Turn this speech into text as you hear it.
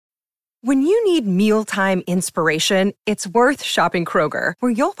When you need mealtime inspiration, it's worth shopping Kroger,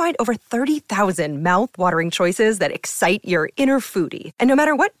 where you'll find over 30,000 mouth-watering choices that excite your inner foodie. And no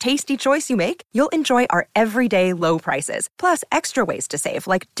matter what tasty choice you make, you'll enjoy our everyday low prices, plus extra ways to save,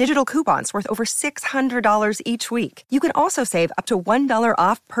 like digital coupons worth over $600 each week. You can also save up to $1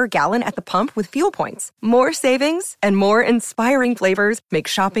 off per gallon at the pump with fuel points. More savings and more inspiring flavors make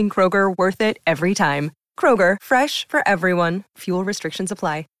shopping Kroger worth it every time. Kroger, fresh for everyone. Fuel restrictions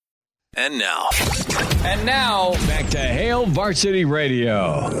apply. And now, back to Hail Varsity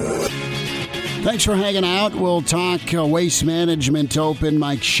Radio. Thanks for hanging out. We'll talk Waste Management Open,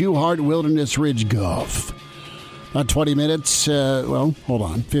 Mike Schuhart, Wilderness Ridge Golf. About 20 minutes,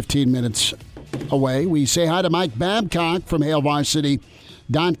 15 minutes away. We say hi to Mike Babcock from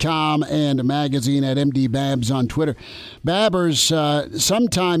HailVarsity.com and a magazine at MD Babs on Twitter. Babbers,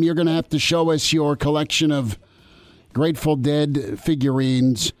 sometime you're going to have to show us your collection of Grateful Dead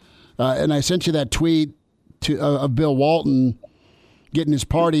figurines. And I sent you that tweet of Bill Walton getting his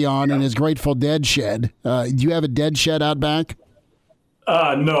party on in his Grateful Dead shed. Do you have a Dead shed out back?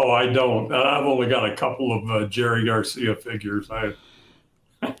 No, I don't. I've only got a couple of Jerry Garcia figures.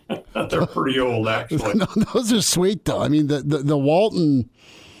 They're pretty old, actually. No, those are sweet, though. I mean, the Walton,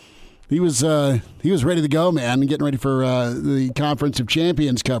 he was ready to go, man, getting ready for the Conference of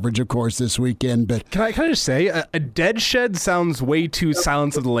Champions coverage, of course, this weekend. But can I just say, a Dead shed sounds way too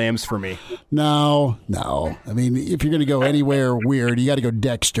Silence of the Lambs for me. No. I mean, if you're going to go anywhere weird, you got to go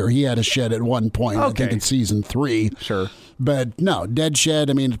Dexter. He had a shed at one point, okay. I think in season 3. Sure. But no, Dead Shed,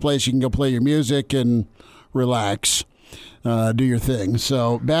 I mean, it's a place you can go play your music and relax. Do your thing.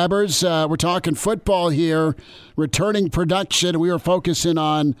 So, Babbers, we're talking football here, returning production. We were focusing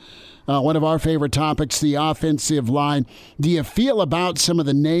on one of our favorite topics, the offensive line. Do you feel about some of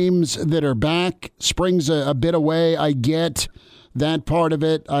the names that are back? Spring's a bit away. I get that part of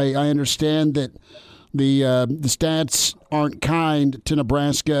it. I understand that the stats aren't kind to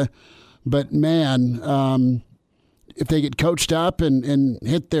Nebraska, but man, if they get coached up and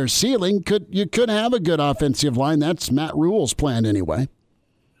hit their ceiling, you could have a good offensive line. That's Matt Rule's plan anyway.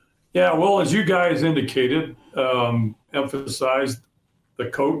 Yeah, well, as you guys indicated, emphasized, the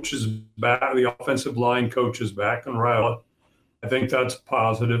coach is back, the offensive line coach is back in Riley. I think that's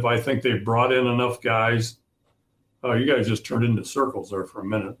positive. I think they've brought in enough guys. You guys just turned into circles there for a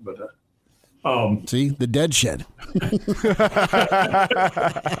minute, but see, the Dead Shed.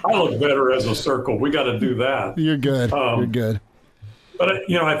 I look better as a circle. We got to do that. You're good. You're good. But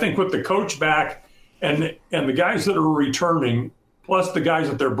I think with the coach back and the guys that are returning, plus the guys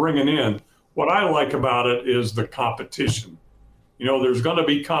that they're bringing in, what I like about it is the competition. There's going to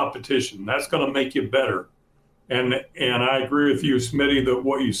be competition. That's going to make you better. And I agree with you, Smitty, that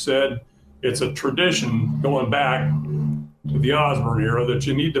what you said, it's a tradition going back to the Osborne era that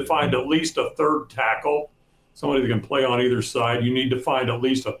you need to find at least a third tackle, somebody that can play on either side. You need to find at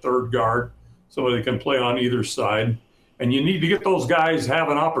least a third guard, somebody that can play on either side. And you need to get those guys have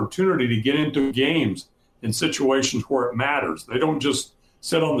an opportunity to get into games in situations where it matters. They don't just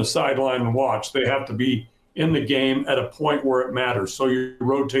sit on the sideline and watch. They have to be in the game at a point where it matters. So you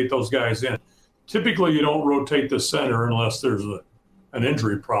rotate those guys in. Typically, you don't rotate the center unless there's an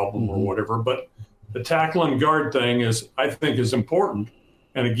injury problem or whatever. But the tackle and guard thing I think is important.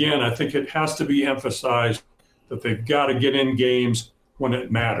 And again, I think it has to be emphasized that they've got to get in games when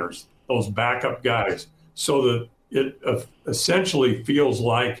it matters, those backup guys, so that it essentially feels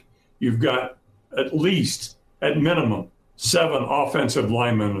like you've got at least, at minimum, 7 offensive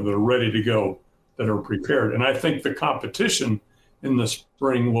linemen that are ready to go, that are prepared. And I think the competition in the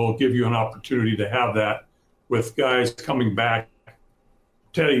spring will give you an opportunity to have that with guys coming back.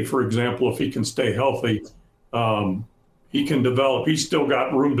 Teddy, for example, if he can stay healthy, he can develop. He's still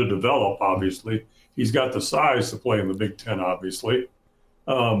got room to develop, obviously. He's got the size to play in the Big Ten, obviously.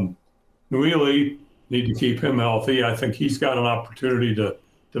 Nuili, need to keep him healthy. I think he's got an opportunity to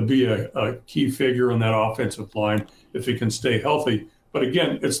be a key figure in that offensive line if he can stay healthy. But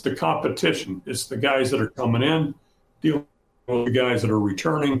again, it's the competition. It's the guys that are coming in, dealing with the guys that are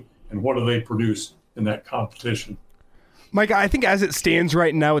returning, and what do they produce in that competition. Mike, I think as it stands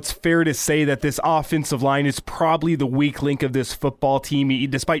right now, it's fair to say that this offensive line is probably the weak link of this football team,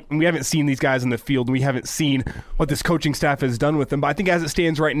 despite we haven't seen these guys in the field, and we haven't seen what this coaching staff has done with them. But I think as it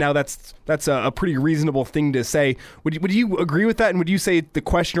stands right now, that's a pretty reasonable thing to say. Would you agree with that? And would you say the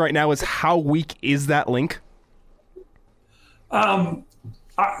question right now is how weak is that link? I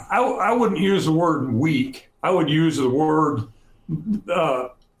wouldn't use the word weak. I would use the word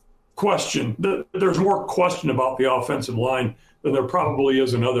question. There's more question about the offensive line than there probably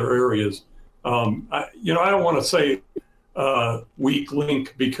is in other areas. I don't want to say weak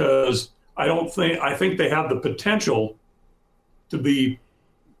link because I think they have the potential to be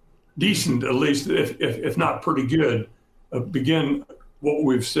decent, at least if not pretty good, begin what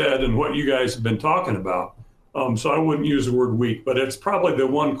we've said and what you guys have been talking about. So I wouldn't use the word weak, but it's probably the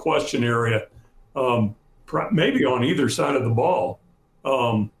one question area, maybe on either side of the ball,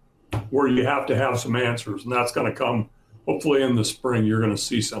 where you have to have some answers, and that's going to come hopefully in the spring. You're going to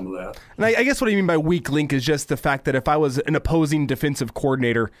see some of that. And I guess what I mean by weak link is just the fact that if I was an opposing defensive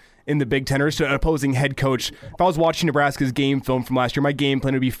coordinator in the Big Ten or an opposing head coach, if I was watching Nebraska's game film from last year, my game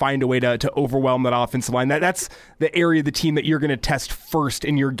plan would be find a way to overwhelm that offensive line. That's the area of the team that you're going to test first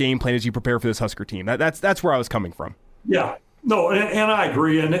in your game plan as you prepare for this Husker team. That's where I was coming from. Yeah, no, and I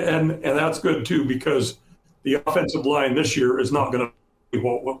agree, and that's good too, because the offensive line this year is not going to be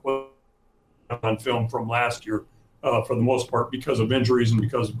what on film from last year for the most part, because of injuries and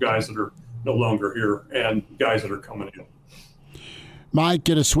because of guys that are no longer here and guys that are coming in. Mike,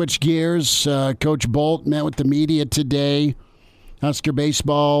 going to switch gears. Coach Bolt met with the media today. Husker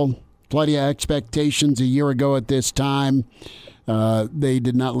baseball, plenty of expectations a year ago at this time. They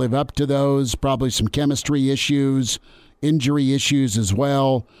did not live up to those. Probably some chemistry issues, injury issues as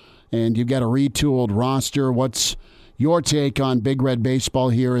well. And you've got a retooled roster. What's your take on Big Red baseball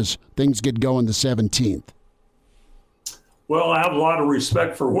here as things get going the 17th? Well, I have a lot of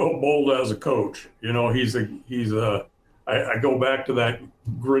respect for Will Bolt as a coach. You know, I go back to that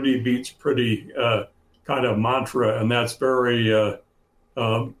gritty beats pretty kind of mantra, and that's very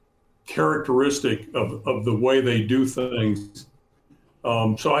characteristic of the way they do things.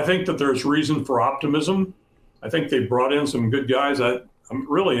 So I think that there's reason for optimism. I think they brought in some good guys.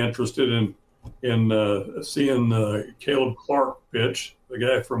 I'm really interested in seeing Caleb Clark pitch, the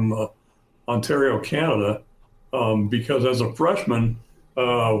guy from Ontario, Canada, because as a freshman,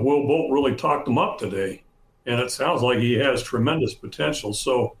 Will Bolt really talked him up today. And it sounds like he has tremendous potential.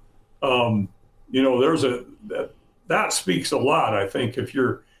 So, you know, that speaks a lot. I think if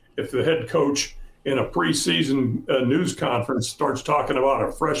the head coach in a preseason news conference starts talking about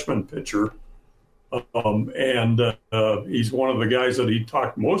a freshman pitcher, and he's one of the guys that he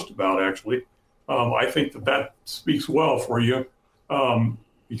talked most about, actually, I think that speaks well for you.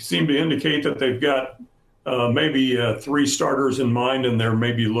 You seem to indicate that they've got maybe 3 starters in mind, and they're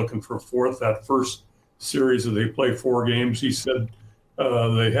maybe looking for a fourth. That first series that they play 4 games, he said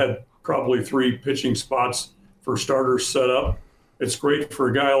they had probably 3 pitching spots for starters set up. It's great for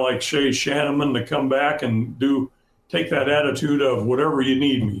a guy like Shea Shanneman to come back and take that attitude of whatever you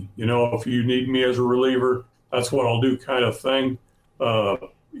need me. You know, if you need me as a reliever, that's what I'll do kind of thing.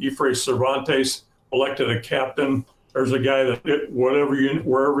 Efrain Cervantes elected a captain. There's a guy that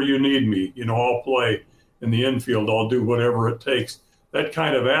wherever you need me, you know, I'll play in the infield. I'll do whatever it takes. That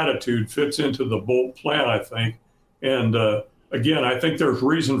kind of attitude fits into the Bolt plan, I think. And again, I think there's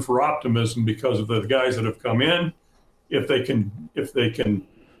reason for optimism because of the guys that have come in. If they can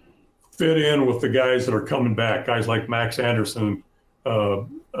fit in with the guys that are coming back, guys like Max Anderson,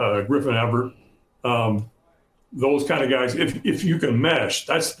 Griffin Everett, those kind of guys. If you can mesh,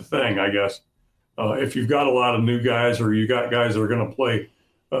 that's the thing, I guess. If you've got a lot of new guys, or you got guys that are going to play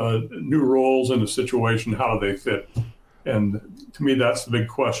new roles in the situation, how do they fit? And to me, that's the big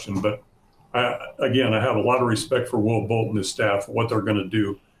question. But I have a lot of respect for Will Bolt and his staff, what they're going to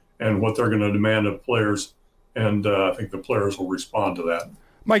do and what they're going to demand of players. And I think the players will respond to that.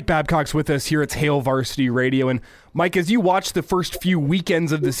 Mike Babcock's with us here at Hail Varsity Radio. And Mike, as you watch the first few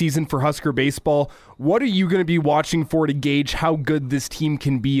weekends of the season for Husker baseball, what are you going to be watching for to gauge how good this team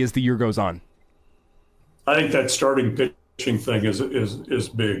can be as the year goes on? I think that starting pitching thing is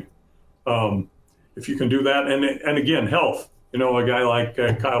big. If you can do that, and again, health. You know, a guy like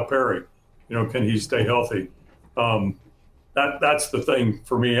Kyle Perry, you know, can he stay healthy? That's the thing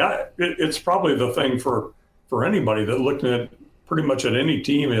for me. It's probably the thing for anybody that looking at pretty much at any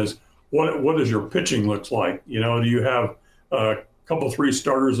team is what does your pitching looks like? You know, do you have a couple 3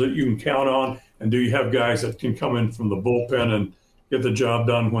 starters that you can count on, and do you have guys that can come in from the bullpen and get the job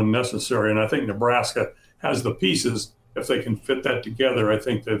done when necessary? And I think Nebraska has the pieces. If they can fit that together, I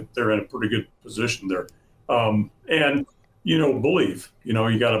think that they're in a pretty good position there. And, you know, believe. You know,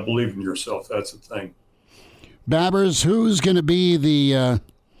 you got to believe in yourself. That's the thing. Babbers, who's going to be the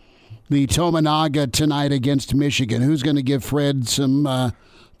Tominaga tonight against Michigan? Who's going to give Fred some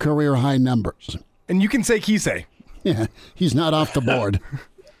career-high numbers? And you can say Kisei. Yeah, he's not off the board.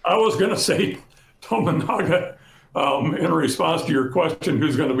 I was going to say Tominaga in response to your question,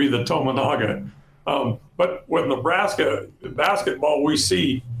 who's going to be the Tominaga? But with Nebraska basketball, we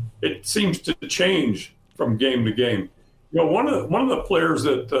see it seems to change from game to game. You know, one of the players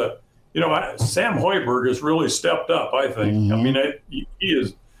that Sam Hoiberg has really stepped up, I think. Mm-hmm. I mean, he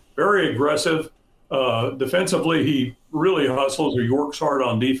is very aggressive. Defensively, he really hustles. He works hard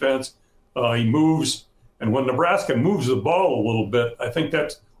on defense. He moves. And when Nebraska moves the ball a little bit, I think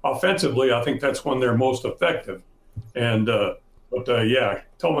that's offensively, I think that's when they're most effective. And,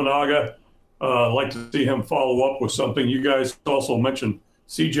 Tominaga, I'd like to see him follow up with something. You guys also mentioned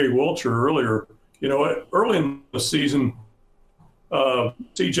C.J. Wilcher earlier. Early in the season,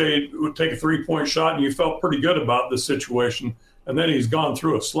 C.J. would take a three-point shot, and you felt pretty good about the situation. And then he's gone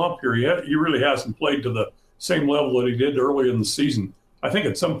through a slump here. He really hasn't played to the same level that he did early in the season. I think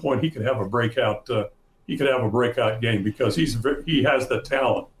at some point he could have a breakout. Game because he has the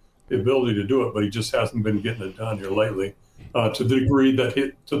talent, the ability to do it, but he just hasn't been getting it done here lately to the degree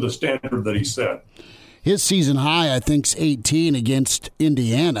to the standard that he set. His season high, I think, is 18 against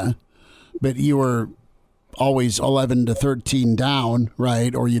Indiana, but you were always 11 to 13 down,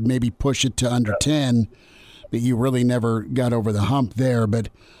 right? Or you'd maybe push it to under 10, but you really never got over the hump there. But,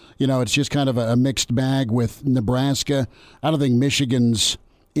 it's just kind of a mixed bag with Nebraska. I don't think Michigan's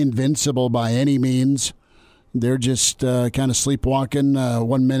invincible by any means. They're just kind of sleepwalking.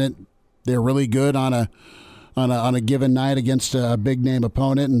 1 minute they're really good on a given night against a big name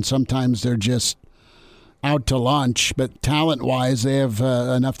opponent, and sometimes they're just out to lunch. But talent wise, they have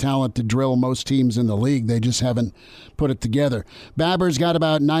enough talent to drill most teams in the league. They just haven't put it together. Babber's got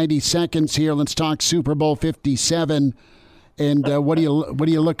about 90 seconds here. Let's talk Super Bowl 57. And what are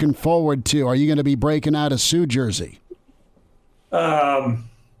you looking forward to? Are you going to be breaking out a Sioux jersey?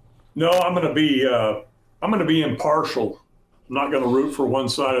 No, I'm going to be impartial. I'm not going to root for one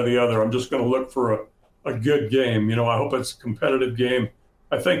side or the other. I'm just going to look for a good game. I hope it's a competitive game.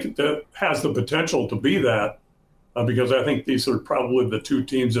 I think that has the potential to be that because I think these are probably the two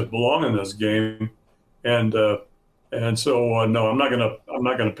teams that belong in this game. And so no, I'm not going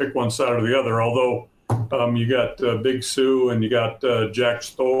to pick one side or the other. Although you got Big Sue and you got Jack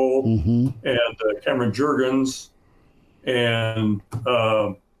Stoll mm-hmm. and Cameron Jurgens and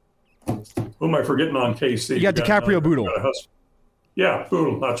who am I forgetting on KC? You got DiCaprio Boodle. Yeah,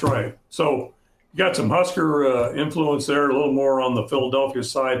 Boodle, that's right. So you got some Husker influence there, a little more on the Philadelphia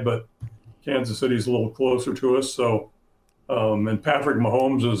side, but Kansas City's a little closer to us. So, and Patrick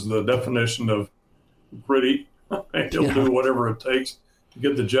Mahomes is the definition of gritty. He'll do whatever it takes to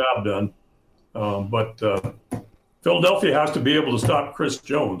get the job done. But Philadelphia has to be able to stop Chris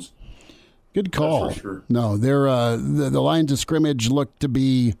Jones. Good call. That's for sure. No, they're the lines of scrimmage look to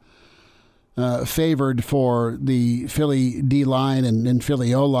be favored for the Philly D-line and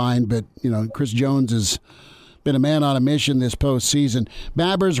Philly O-line, but, Chris Jones has been a man on a mission this postseason.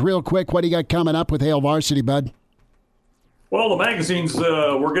 Babbers, real quick, what do you got coming up with Hail Varsity, bud? Well, the magazines,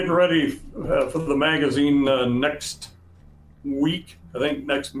 we're getting ready for the magazine next week, I think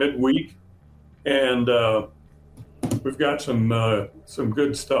next midweek, and we've got some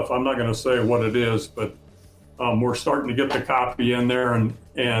good stuff. I'm not going to say what it is, but we're starting to get the copy in there, and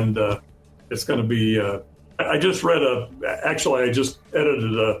it's going to be. I just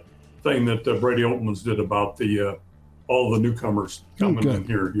edited a thing that Brady Oltmans did about all the newcomers coming in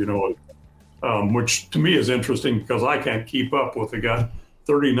here. Which to me is interesting because I can't keep up with. They got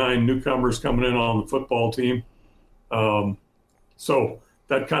 39 newcomers coming in on the football team, so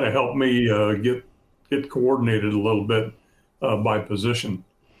that kind of helped me get coordinated a little bit by position.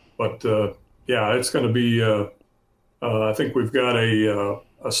 But it's going to be. I think we've got a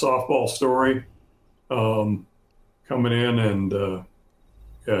softball story coming in, and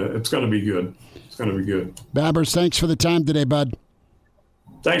it's going to be good. It's going to be good. Babbers, thanks for the time today, bud.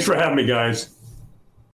 Thanks for having me, guys.